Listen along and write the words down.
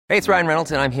Hey, it's Ryan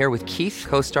Reynolds, and I'm here with Keith,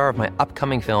 co-star of my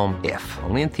upcoming film, If,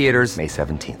 only in theaters May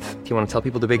 17th. Do you want to tell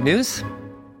people the big news?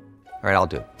 All right, I'll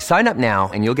do it. Sign up now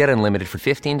and you'll get unlimited for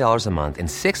 $15 a month and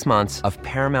 6 months of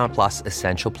Paramount Plus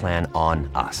Essential Plan on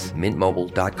us.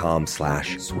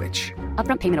 MintMobile.com/switch.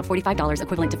 Upfront payment of $45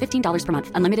 equivalent to $15 per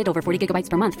month. Unlimited over 40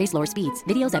 gigabytes per month. Face lower speeds.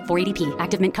 Videos at 480p.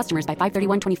 Active Mint customers by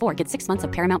 531.24 get 6 months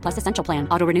of Paramount Plus Essential Plan.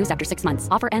 Auto renews after 6 months.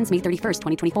 Offer ends May 31st,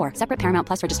 2024. Separate Paramount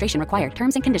Plus registration required.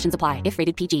 Terms and conditions apply if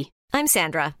rated PG. I'm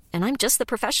Sandra, and I'm just the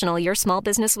professional your small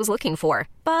business was looking for.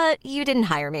 But you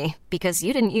didn't hire me because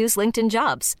you didn't use LinkedIn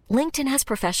Jobs. LinkedIn has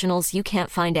professionals you can't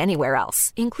find anywhere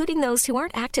else, including those who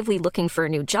aren't actively looking for a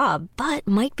new job, but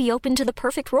might be open to the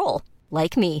perfect role,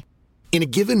 like me. In a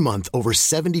given month, over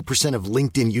 70% of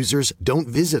LinkedIn users don't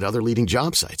visit other leading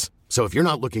job sites. So if you're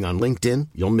not looking on LinkedIn,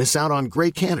 you'll miss out on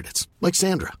great candidates like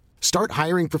Sandra. Start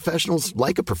hiring professionals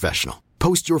like a professional.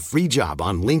 Post your free job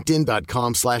on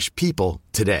linkedin.com/people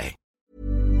today.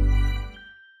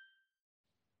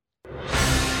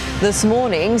 This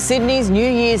morning, Sydney's New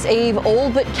Year's Eve all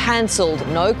but cancelled.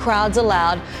 No crowds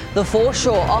allowed. The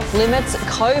foreshore off limits,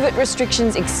 COVID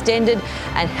restrictions extended,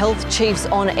 and health chiefs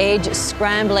on edge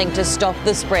scrambling to stop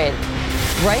the spread.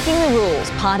 Breaking the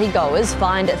rules, partygoers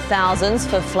fined thousands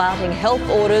for flouting health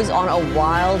orders on a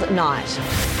wild night.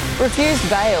 Refused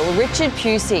bail, Richard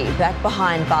Pusey back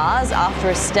behind bars after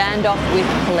a standoff with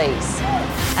police.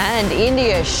 And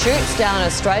India shoots down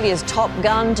Australia's Top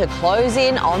Gun to close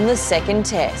in on the second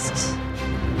test.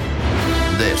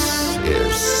 This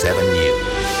is 7 News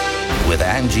with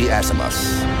Angie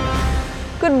Asimus.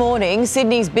 Good morning.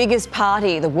 Sydney's biggest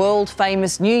party, the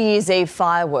world-famous New Year's Eve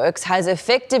fireworks, has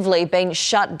effectively been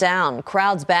shut down.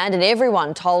 Crowds banned and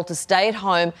everyone told to stay at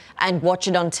home and watch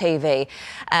it on TV.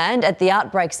 And at the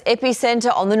outbreak's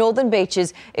epicentre on the northern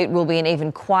beaches, it will be an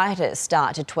even quieter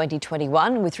start to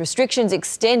 2021 with restrictions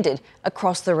extended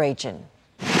across the region.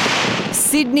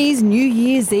 Sydney's New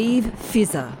Year's Eve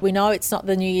fizzer. We know it's not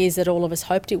the New Year's that all of us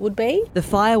hoped it would be. The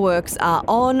fireworks are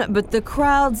on, but the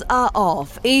crowds are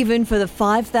off, even for the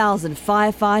 5,000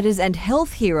 firefighters and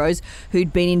health heroes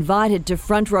who'd been invited to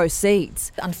front row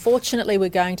seats. Unfortunately, we're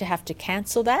going to have to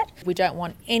cancel that. We don't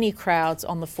want any crowds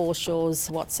on the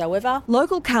foreshores whatsoever.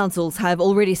 Local councils have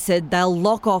already said they'll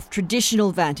lock off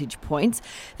traditional vantage points.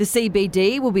 The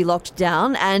CBD will be locked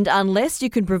down, and unless you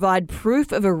can provide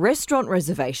proof of a restaurant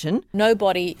reservation,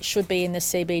 nobody should be in the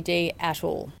CBD at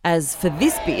all. As for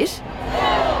this bit,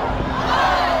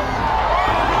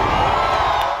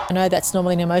 I know that's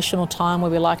normally an emotional time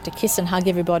where we like to kiss and hug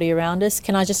everybody around us.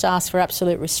 Can I just ask for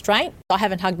absolute restraint? I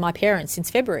haven't hugged my parents since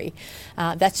February.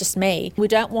 That's just me. We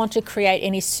don't want to create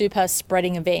any super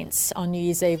spreading events on New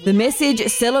Year's Eve. The message,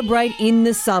 celebrate in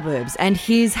the suburbs, and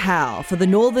here's how. For the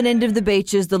northern end of the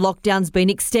beaches, the lockdown's been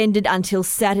extended until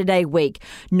Saturday week.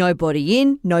 Nobody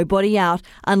in, nobody out,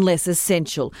 unless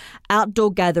essential.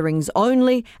 Outdoor gatherings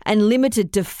only and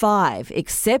limited to 5,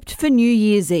 except for New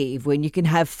Year's Eve, when you can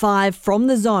have 5 from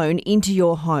the zone into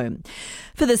your home.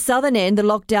 For the southern end, the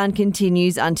lockdown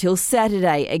continues until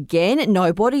Saturday. Again,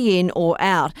 nobody in or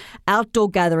out. Outdoor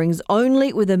gatherings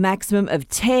only with a maximum of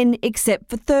 10,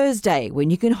 except for Thursday, when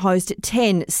you can host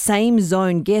 10 same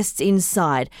zone guests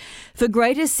inside. For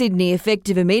Greater Sydney,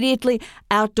 effective immediately,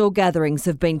 outdoor gatherings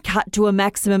have been cut to a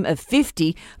maximum of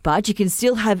 50, but you can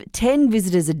still have 10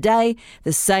 visitors a day.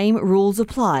 The same rules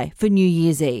apply for New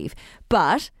Year's Eve.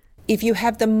 But if you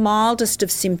have the mildest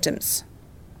of symptoms,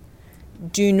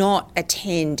 do not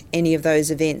attend any of those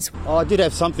events. I did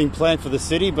have something planned for the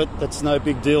city, but that's no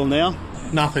big deal now.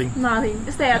 Nothing.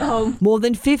 Stay at home. More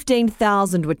than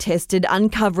 15,000 were tested,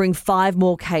 uncovering 5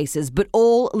 more cases, but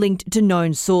all linked to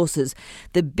known sources.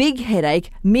 The big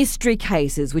headache, mystery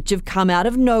cases, which have come out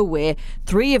of nowhere.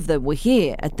 3 of them were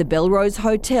here at the Belrose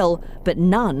Hotel, but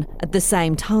none at the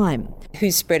same time. Who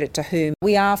spread it to whom?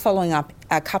 We are following up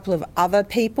a couple of other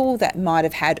people that might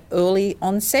have had early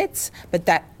onsets, but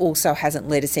that also hasn't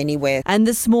led us anywhere. And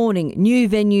this morning, new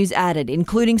venues added,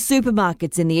 including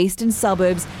supermarkets in the eastern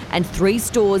suburbs and 3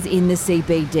 stores in the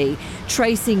CBD.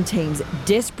 Tracing teams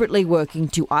desperately working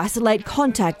to isolate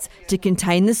contacts to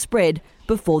contain the spread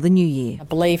before the new year.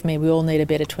 Believe me, we all need a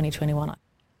better 2021.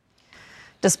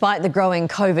 Despite the growing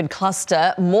COVID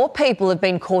cluster, more people have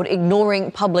been caught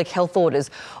ignoring public health orders.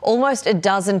 Almost a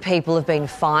dozen people have been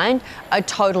fined, a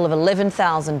total of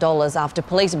 $11,000 after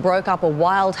police broke up a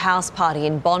wild house party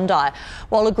in Bondi,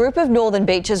 while a group of Northern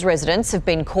Beaches residents have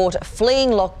been caught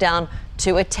fleeing lockdown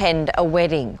to attend a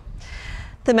wedding.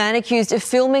 The man accused of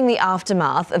filming the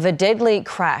aftermath of a deadly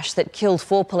crash that killed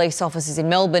 4 police officers in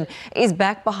Melbourne is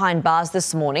back behind bars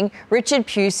this morning. Richard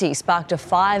Pusey sparked a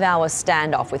 5-hour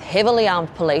standoff with heavily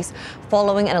armed police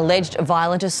following an alleged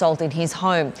violent assault in his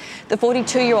home. The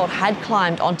 42-year-old had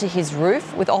climbed onto his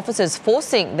roof, with officers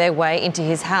forcing their way into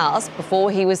his house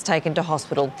before he was taken to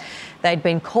hospital. They'd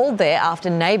been called there after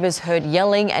neighbours heard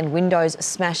yelling and windows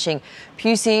smashing.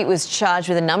 Pusey was charged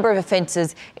with a number of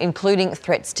offences, including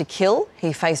threats to kill.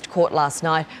 He faced court last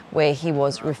night where he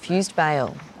was refused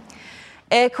bail.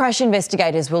 Air crash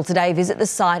investigators will today visit the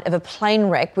site of a plane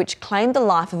wreck which claimed the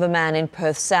life of a man in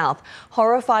Perth South.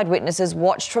 Horrified witnesses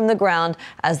watched from the ground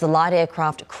as the light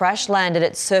aircraft crash-landed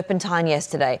at Serpentine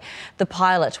yesterday. The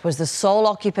pilot was the sole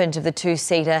occupant of the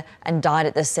 2-seater and died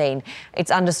at the scene.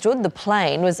 It's understood the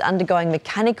plane was undergoing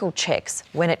mechanical checks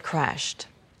when it crashed.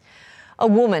 A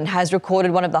woman has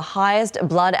recorded one of the highest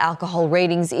blood alcohol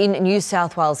readings in New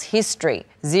South Wales history,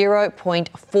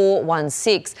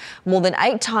 0.416, more than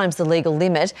 8 times the legal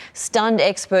limit. Stunned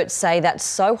experts say that's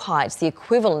so high it's the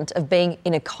equivalent of being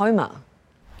in a coma.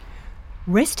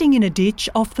 Resting in a ditch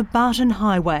off the Barton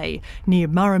Highway near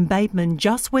Murrumbateman,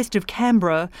 just west of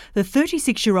Canberra, the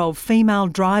 36-year-old female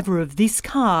driver of this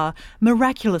car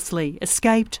miraculously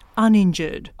escaped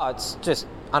uninjured. It's just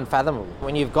unfathomable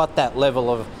when you've got that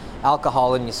level of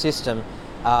alcohol in your system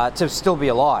to still be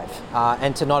alive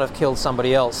and to not have killed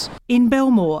somebody else. In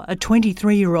Belmore, a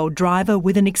 23-year-old driver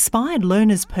with an expired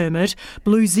learner's permit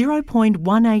blew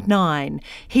 0.189,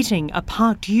 hitting a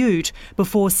parked ute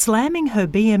before slamming her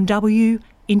BMW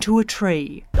into a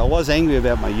tree. I was angry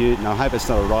about my ute and I hope it's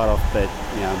not a write-off, but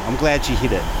I'm glad she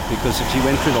hit it, because if she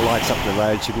went through the lights up the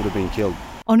road she would have been killed.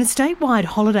 On a statewide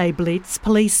holiday blitz,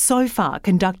 police so far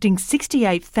conducting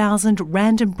 68,000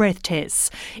 random breath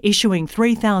tests, issuing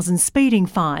 3,000 speeding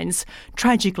fines.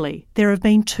 Tragically, there have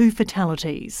been 2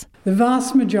 fatalities. The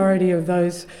vast majority of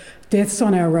those deaths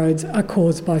on our roads are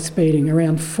caused by speeding,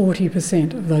 around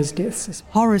 40% of those deaths.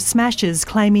 Horror smashers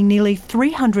claiming nearly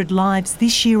 300 lives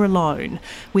this year alone,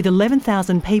 with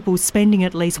 11,000 people spending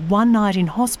at least one night in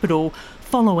hospital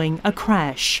following a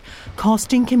crash,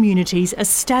 costing communities a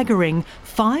staggering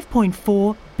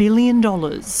 $5.4 billion.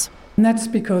 And that's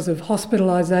because of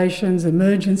hospitalisations,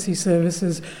 emergency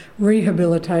services,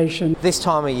 rehabilitation. This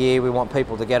time of year we want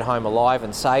people to get home alive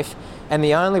and safe, and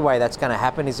the only way that's going to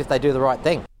happen is if they do the right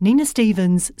thing. Nina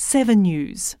Stevens, 7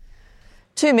 News.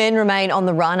 2 men remain on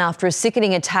the run after a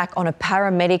sickening attack on a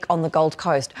paramedic on the Gold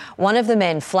Coast. One of the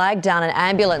men flagged down an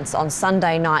ambulance on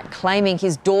Sunday night, claiming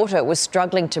his daughter was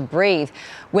struggling to breathe.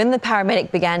 When the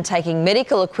paramedic began taking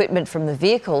medical equipment from the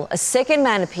vehicle, a second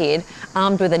man appeared,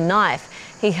 armed with a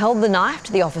knife. He held the knife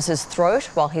to the officer's throat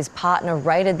while his partner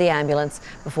raided the ambulance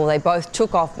before they both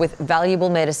took off with valuable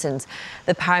medicines.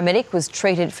 The paramedic was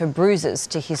treated for bruises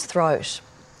to his throat.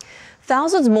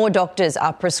 Thousands more doctors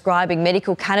are prescribing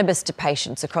medical cannabis to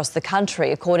patients across the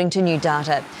country, according to new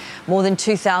data. More than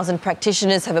 2,000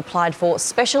 practitioners have applied for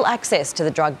special access to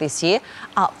the drug this year,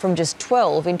 up from just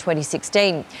 12 in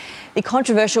 2016. The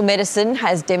controversial medicine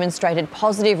has demonstrated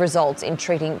positive results in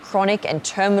treating chronic and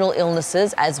terminal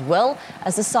illnesses, as well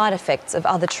as the side effects of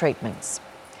other treatments.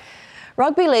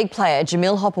 Rugby league player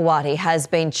Jamil Hopewadi has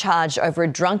been charged over a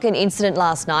drunken incident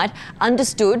last night,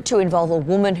 understood to involve a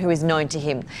woman who is known to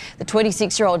him. The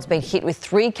 26-year-old's been hit with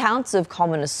 3 counts of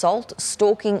common assault,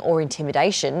 stalking or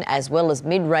intimidation, as well as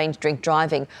mid-range drink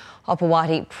driving.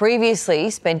 Hopewadi previously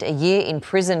spent a year in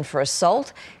prison for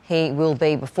assault. He will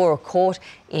be before a court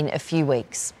in a few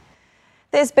weeks.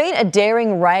 There's been a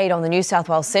daring raid on the New South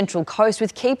Wales Central Coast,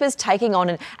 with keepers taking on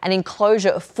an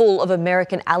enclosure full of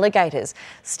American alligators.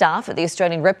 Staff at the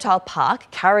Australian Reptile Park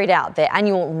carried out their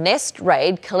annual nest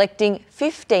raid, collecting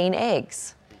 15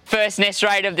 eggs. First nest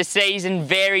raid of the season,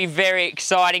 very, very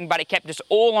exciting, but it kept us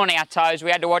all on our toes. We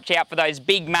had to watch out for those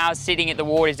big males sitting at the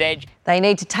water's edge. They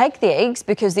need to take the eggs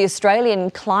because the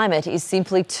Australian climate is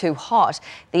simply too hot.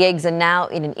 The eggs are now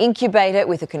in an incubator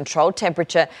with a controlled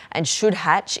temperature and should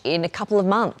hatch in a couple of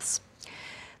months.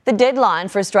 The deadline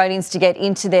for Australians to get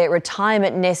into their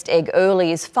retirement nest egg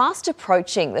early is fast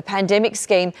approaching. The pandemic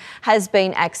scheme has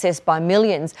been accessed by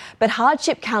millions, but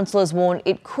hardship counsellors warn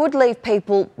it could leave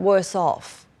people worse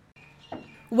off.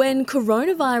 When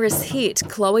coronavirus hit,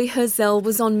 Chloe Herzell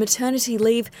was on maternity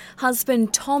leave.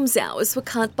 Husband Tom's hours were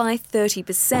cut by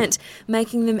 30%,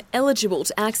 making them eligible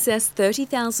to access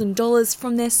 $30,000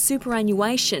 from their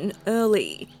superannuation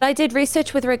early. I did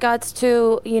research with regards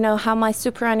to, how my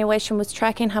superannuation was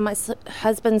tracking, how my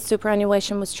husband's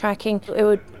superannuation was tracking. It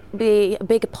would be a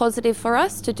bigger positive for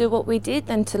us to do what we did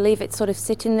than to leave it sort of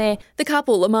sitting there. The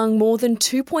couple among more than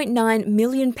 2.9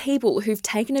 million people who've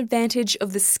taken advantage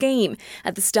of the scheme.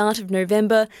 At the start of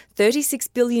November, $36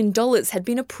 billion had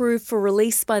been approved for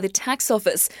release by the tax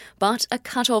office, but a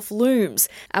cut-off looms.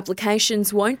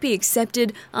 Applications won't be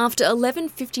accepted after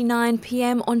 11:59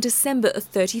 p.m. on December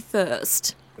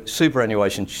 31st.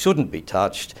 Superannuation shouldn't be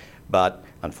touched, but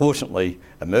unfortunately,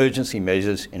 emergency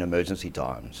measures in emergency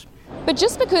times. But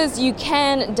just because you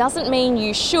can doesn't mean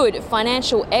you should.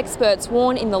 Financial experts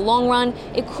warn in the long run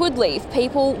it could leave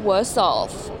people worse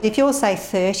off. If you're, say,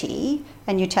 30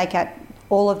 and you take out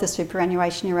all of the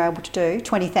superannuation you're able to do,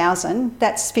 $20,000,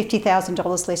 that's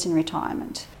 $50,000 less in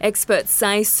retirement. Experts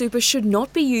say super should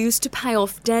not be used to pay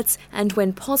off debts, and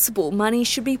when possible, money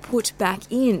should be put back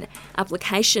in.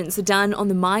 Applications are done on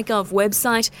the MyGov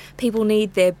website. People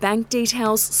need their bank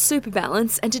details, super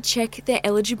balance, and to check their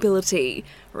eligibility.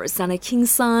 Rosanna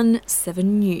Kingson,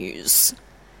 7 News.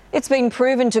 It's been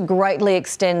proven to greatly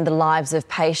extend the lives of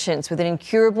patients with an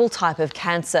incurable type of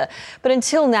cancer. But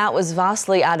until now, it was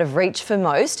vastly out of reach for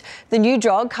most. The new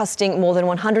drug, costing more than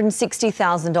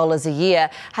 $160,000 a year,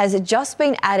 has just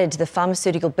been added to the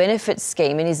pharmaceutical benefits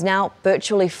scheme and is now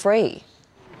virtually free.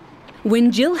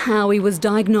 When Jill Howie was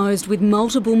diagnosed with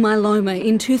multiple myeloma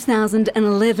in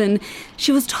 2011,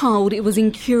 she was told it was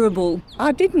incurable.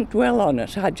 I didn't dwell on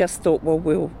it. I just thought, well,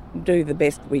 we'll do the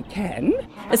best we can.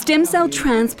 A stem cell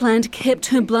transplant kept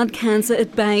her blood cancer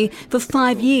at bay for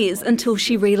 5 years until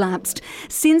she relapsed.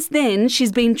 Since then,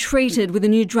 she's been treated with a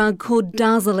new drug called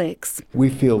Darzalex. We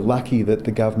feel lucky that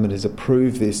the government has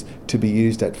approved this to be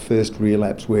used at first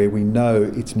relapse, where we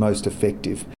know it's most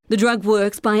effective. The drug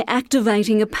works by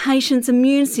activating a patient's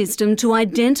immune system to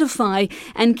identify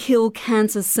and kill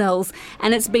cancer cells,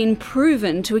 and it's been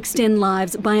proven to extend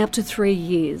lives by up to 3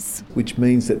 years. Which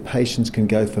means that patients can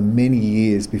go for many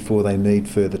years before they need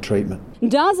further treatment.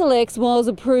 Darzalex was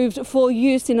approved for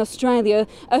use in Australia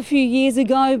a few years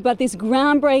ago, but this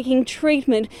groundbreaking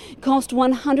treatment cost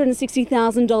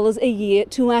 $160,000 a year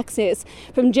to access.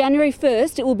 From January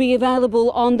 1st, it will be available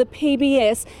on the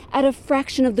PBS at a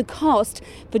fraction of the cost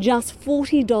for just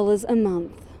 $40 a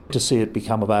month. To see it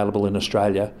become available in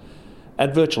Australia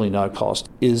at virtually no cost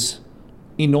is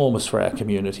enormous for our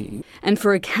community. And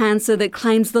for a cancer that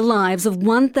claims the lives of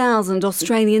 1,000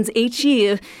 Australians each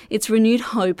year, it's renewed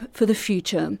hope for the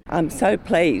future. I'm so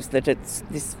pleased that it's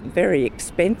this very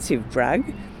expensive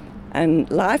drug and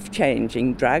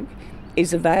life-changing drug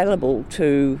is available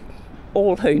to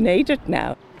all who need it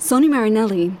now. Sonia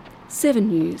Marinelli, 7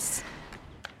 News.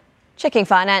 Checking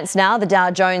finance now. The Dow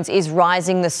Jones is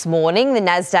rising this morning. The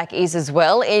Nasdaq is as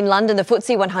well. In London, the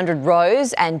FTSE 100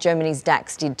 rose and Germany's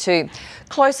DAX did too.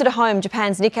 Closer to home,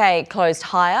 Japan's Nikkei closed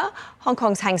higher. Hong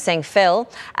Kong's Hang Seng fell,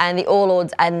 and the All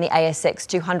Ords and the ASX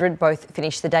 200 both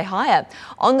finished the day higher.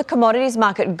 On the commodities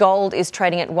market, gold is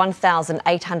trading at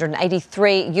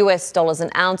 $1,883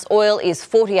 an ounce. Oil is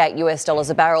 $48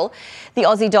 a barrel. The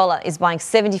Aussie dollar is buying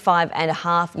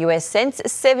 75.5 US cents,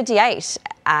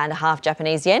 78.5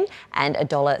 Japanese yen, and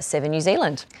 $1.07 New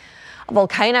Zealand. A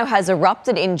volcano has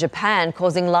erupted in Japan,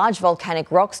 causing large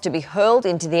volcanic rocks to be hurled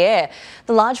into the air.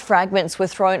 The large fragments were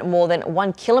thrown more than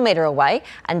 1 kilometre away,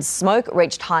 and smoke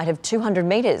reached height of 200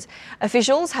 metres.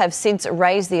 Officials have since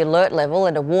raised the alert level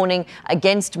and a warning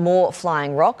against more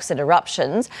flying rocks and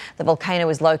eruptions. The volcano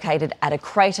is located at a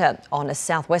crater on a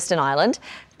southwestern island.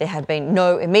 There have been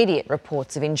no immediate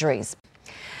reports of injuries.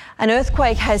 An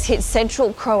earthquake has hit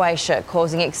central Croatia,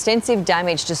 causing extensive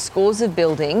damage to scores of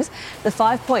buildings. The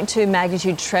 5.2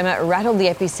 magnitude tremor rattled the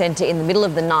epicentre in the middle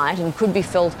of the night and could be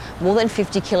felt more than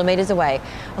 50 kilometres away.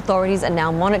 Authorities are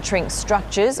now monitoring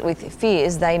structures with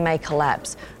fears they may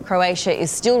collapse. Croatia is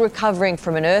still recovering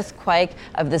from an earthquake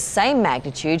of the same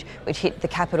magnitude which hit the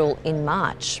capital in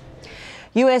March.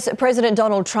 US President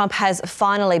Donald Trump has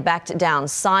finally backed down,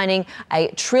 signing a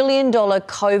 $1 trillion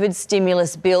COVID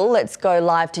stimulus bill. Let's go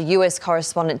live to US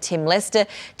correspondent Tim Lester.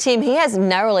 Tim, he has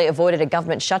narrowly avoided a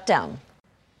government shutdown.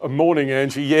 Morning,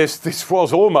 Angie. Yes, this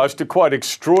was almost a quite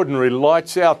extraordinary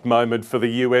lights-out moment for the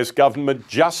US government,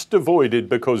 just avoided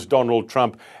because Donald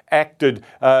Trump acted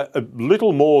a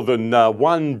little more than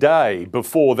 1 day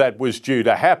before that was due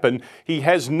to happen. He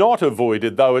has not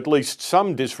avoided, though, at least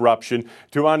some disruption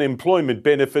to unemployment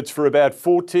benefits for about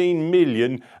 14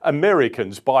 million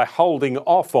Americans by holding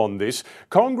off on this.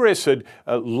 Congress had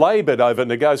laboured over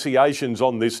negotiations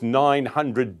on this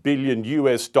 $900 billion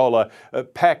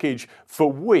package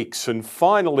for weeks and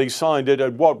finally signed it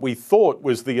at what we thought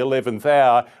was the 11th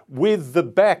hour with the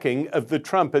backing of the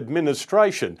Trump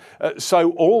administration.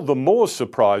 So all all the more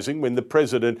surprising when the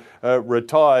President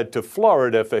retired to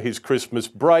Florida for his Christmas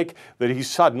break that he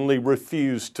suddenly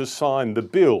refused to sign the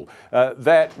bill.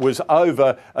 That was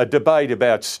over a debate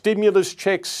about stimulus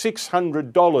checks,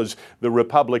 $600 the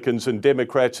Republicans and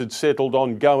Democrats had settled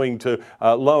on going to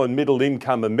low and middle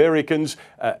income Americans.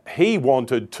 He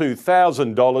wanted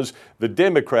 $2,000. The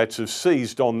Democrats have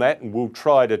seized on that and will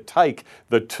try to take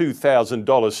the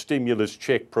 $2,000 stimulus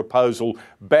check proposal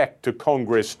back to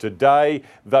Congress today,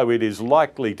 though it is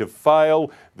likely to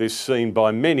fail. This seen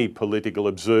by many political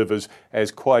observers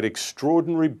as quite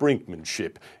extraordinary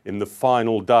brinkmanship in the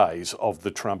final days of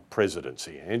the Trump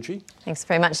presidency. Angie? Thanks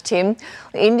very much, Tim.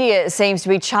 India seems to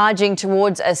be charging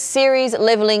towards a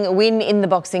series-levelling win in the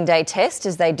Boxing Day test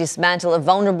as they dismantle a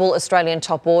vulnerable Australian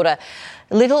top order.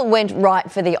 Little went right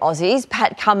for the Aussies.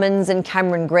 Pat Cummins and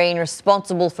Cameron Green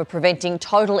responsible for preventing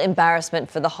total embarrassment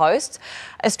for the hosts.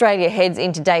 Australia heads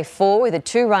into day 4 with a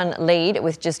 2-run lead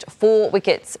with just 4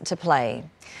 wickets to play.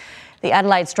 The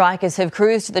Adelaide Strikers have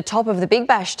cruised to the top of the Big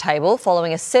Bash table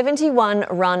following a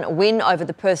 71-run win over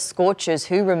the Perth Scorchers,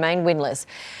 who remain winless.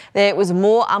 There was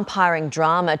more umpiring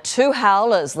drama, 2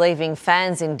 howlers leaving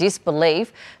fans in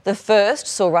disbelief. The first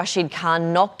saw Rashid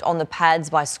Khan knocked on the pads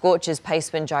by Scorchers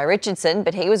paceman Jai Richardson,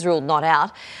 but he was ruled not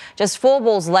out. Just 4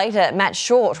 balls later, Matt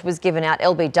Short was given out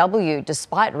LBW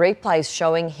despite replays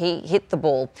showing he hit the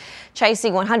ball.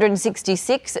 Chasing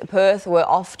 166, Perth were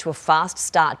off to a fast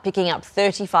start, picking up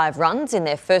 35 runs in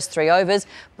their first 3 overs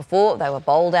before they were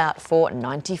bowled out for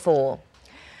 94.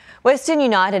 Western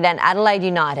United and Adelaide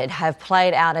United have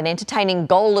played out an entertaining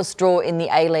goalless draw in the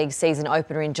A-League season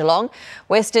opener in Geelong.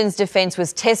 Western's defence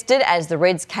was tested as the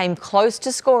Reds came close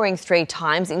to scoring 3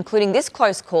 times, including this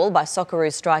close call by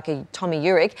Socceroos striker Tommy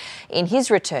Uric in his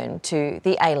return to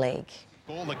the A-League.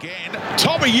 Ball again.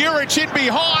 Tommy Uric in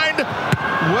behind.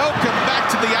 Welcome back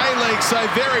to the A-League. So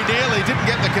very nearly didn't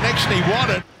get the connection he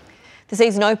wanted. The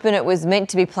season opener was meant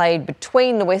to be played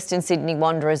between the Western Sydney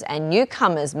Wanderers and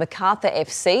newcomers Macarthur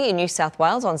FC in New South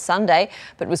Wales on Sunday,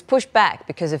 but was pushed back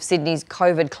because of Sydney's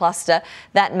COVID cluster.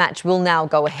 That match will now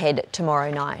go ahead tomorrow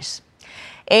night.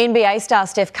 NBA star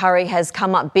Steph Curry has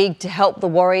come up big to help the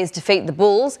Warriors defeat the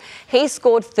Bulls. He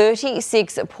scored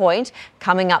 36 points,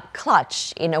 coming up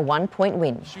clutch in a 1-point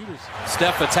win.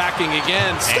 Steph attacking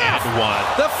again. Steph!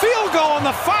 The field goal and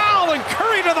the foul, and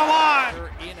Curry to the line.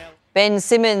 Ben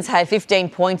Simmons had 15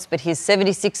 points, but his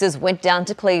 76ers went down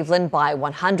to Cleveland by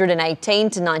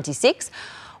 118-96,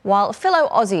 while fellow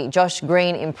Aussie Josh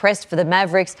Green impressed for the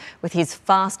Mavericks with his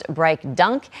fast break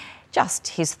dunk, just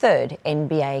his 3rd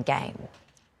NBA game.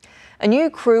 A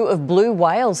new crew of blue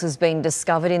whales has been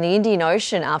discovered in the Indian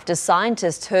Ocean after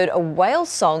scientists heard a whale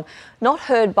song not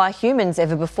heard by humans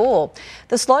ever before.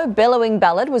 The slow bellowing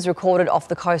ballad was recorded off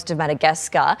the coast of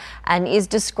Madagascar and is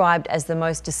described as the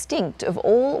most distinct of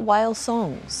all whale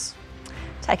songs.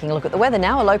 Taking a look at the weather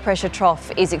now, a low-pressure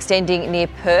trough is extending near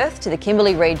Perth to the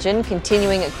Kimberley region,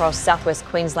 continuing across southwest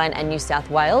Queensland and New South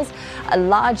Wales. A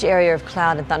large area of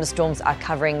cloud and thunderstorms are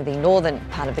covering the northern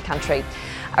part of the country.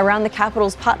 Around the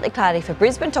capital's partly cloudy for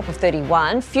Brisbane, top of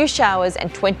 31, few showers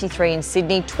and 23 in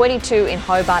Sydney, 22 in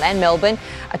Hobart and Melbourne,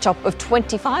 a top of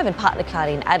 25 and partly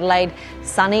cloudy in Adelaide,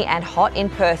 sunny and hot in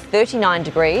Perth, 39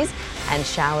 degrees, and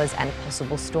showers and a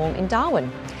possible storm in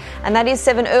Darwin. And that is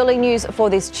 7 Early News for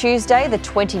this Tuesday, the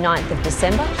 29th of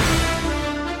December.